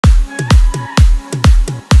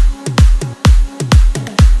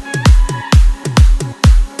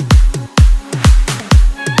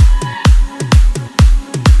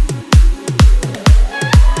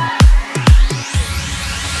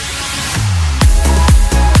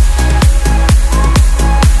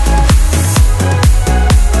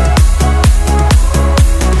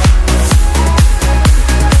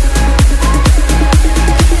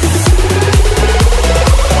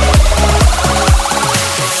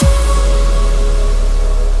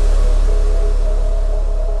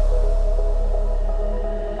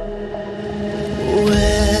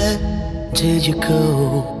did you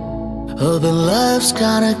go? Hoping love's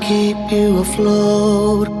gonna keep you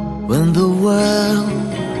afloat when the world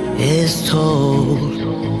is told.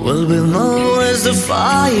 We'll be known as the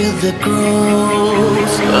fire that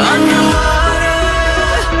grows underwater.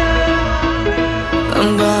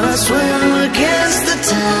 I'm gonna swim against the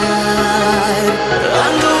tide.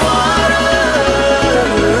 Underwater,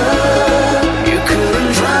 you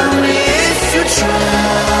couldn't drown me if you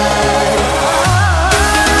tried.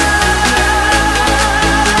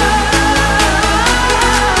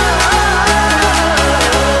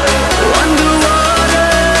 Underwater,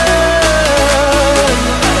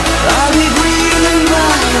 I'll be breathing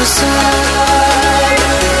by your side.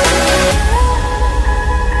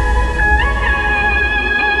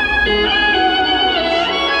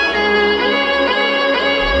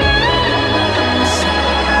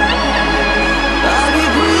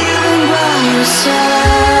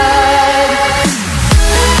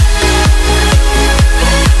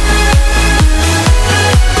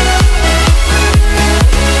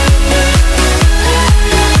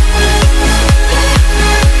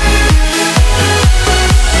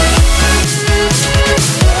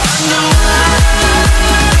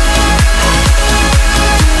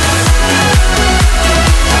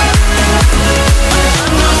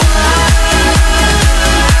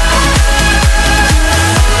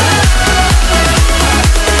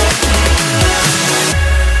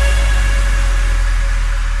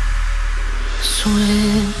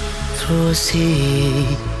 Swim through a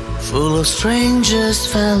sea full of strangers,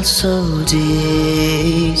 felt so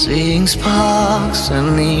deep. Seeing sparks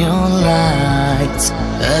and neon lights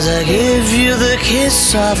as I give you the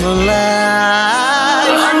kiss of a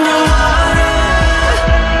life. Underwater,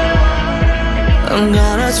 I'm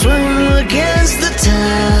gonna swim against the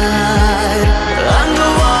tide.